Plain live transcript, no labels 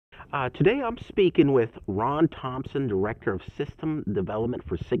Today I'm speaking with Ron Thompson, Director of System Development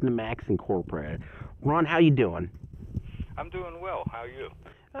for Signamax Incorporated. Ron, how you doing? I'm doing well. How are you?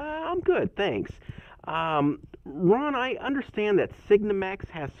 I'm good, thanks. Ron, I understand that Signamax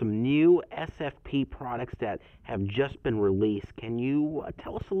has some new SFP products that have just been released. Can you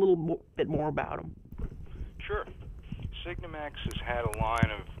tell us a little bit more about them? Sure. Signamax has had a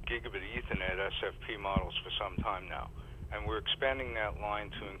line of Gigabit Ethernet SFP models for some time now, and we're expanding that line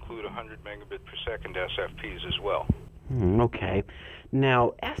to include 100 megabit per second SFPs as well. Okay.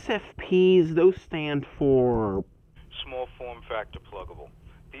 Now, SFPs, those stand for? Small form factor pluggable.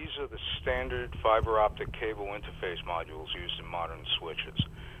 These are the standard fiber optic cable interface modules used in modern switches.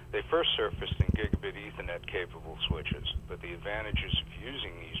 They first surfaced in Gigabit Ethernet capable switches, but the advantages of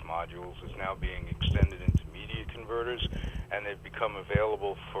using these modules is now being extended into media converters, and they've become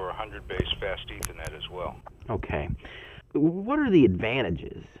available for 100 base fast Ethernet as well. Okay. What are the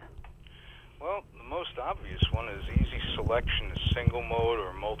advantages? Well, the most obvious one is easy selection of single mode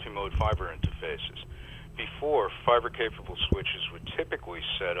or multimode fiber interfaces. Before, fiber-capable switches were typically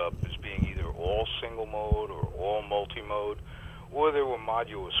set up as being either all single mode or all multimode, or there were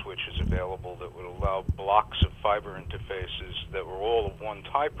modular switches available that would allow blocks of fiber interfaces that were all of one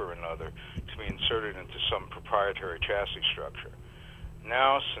type or another to be inserted into some proprietary chassis structure.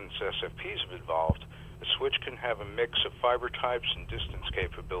 Now, since SFPs have evolved, a switch can have a mix of fiber types and distance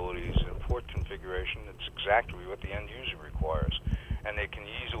capabilities in a port configuration that's exactly what the end user requires, and they can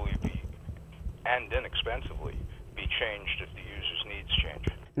easily be and inexpensively be changed if the user's needs change.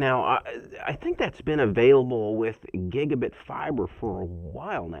 Now, I think that's been available with Gigabit fiber for a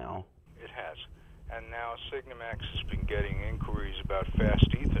while now. It has. And now Signamax has been getting inquiries about fast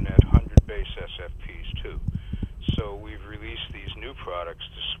Ethernet 100 base SFPs too. So we've released these new products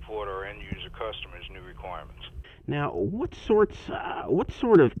to support our end user customers' new requirements. Now, what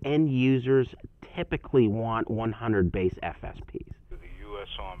sort of end users typically want 100 base FSPs? The U.S.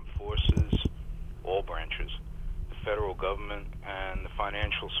 Armed Forces, all branches, the federal government, and the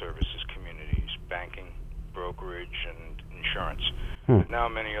financial services communities, banking, brokerage, and insurance. But now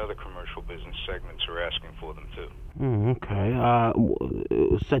many other commercial business segments are asking for them too.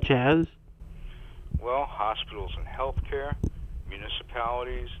 Okay. Such as? Well, hospitals and healthcare,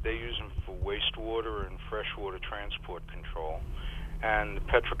 municipalities, they use them for wastewater and freshwater transport control, and the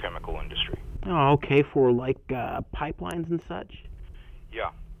petrochemical industry. Oh, okay, for like pipelines and such?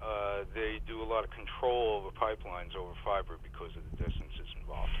 Yeah. They do a lot of control over pipelines over fiber because of the distances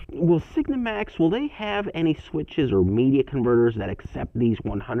involved. Will Signamax, will they have any switches or media converters that accept these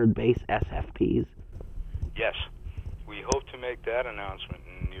 100 base SFPs? Yes. We hope to make that announcement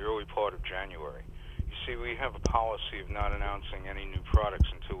in the early part of January. You see, we have a policy of not announcing any new products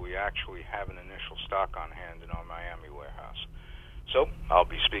until we actually have an initial stock on hand in our Miami warehouse. So, I'll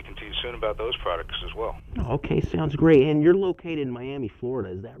be speaking to you soon about those products as well. Okay, sounds great. And you're located in Miami, Florida,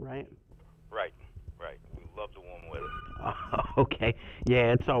 is that right? Right. We love the warm weather. Okay.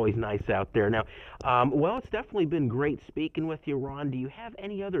 Yeah, it's always nice out there. Now, well, it's definitely been great speaking with you, Ron. Do you have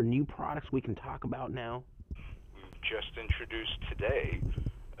any other new products we can talk about now? We've just introduced today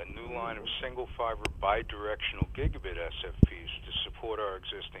a new line of single fiber bidirectional gigabit SFPs to support our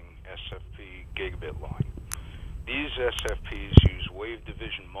existing SFP gigabit line. These SFPs use wave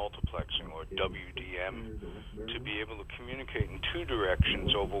division multiplexing, or WDM, to be able to communicate in two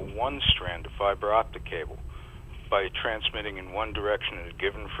directions over one strand of fiber optic cable by transmitting in one direction at a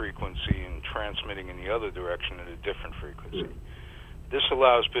given frequency and transmitting in the other direction at a different frequency. This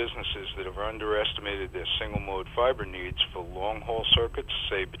allows businesses that have underestimated their single-mode fiber needs for long-haul circuits,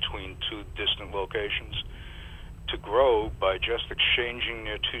 say between two distant locations, to grow by just exchanging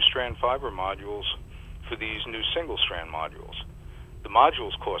their two-strand fiber modules for these new single-strand modules. The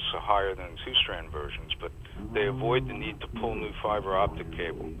modules costs are higher than two-strand versions, but they avoid the need to pull new fiber optic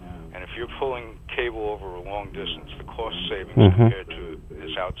cable. And if you're pulling cable over a long distance, the cost savings compared to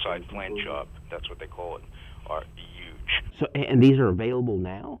this outside plant job, that's what they call it, are huge. So, and these are available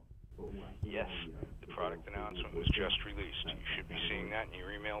now? Yes. The product announcement was just released. You should be seeing that in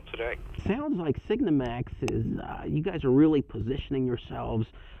your email today. Sounds like Signamax is, you guys are really positioning yourselves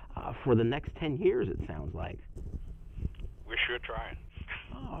for the next 10 years, it sounds like. We're sure trying.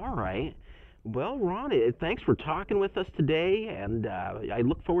 Oh, all right. Well, Ron, thanks for talking with us today, and I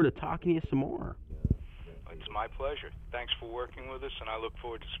look forward to talking to you some more. It's my pleasure. Thanks for working with us, and I look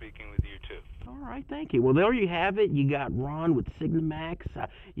forward to speaking with you, too. All right, thank you. Well, there you have it. You got Ron with Signamax.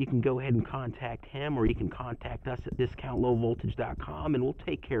 You can go ahead and contact him, or you can contact us at discountlowvoltage.com, and we'll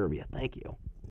take care of you. Thank you.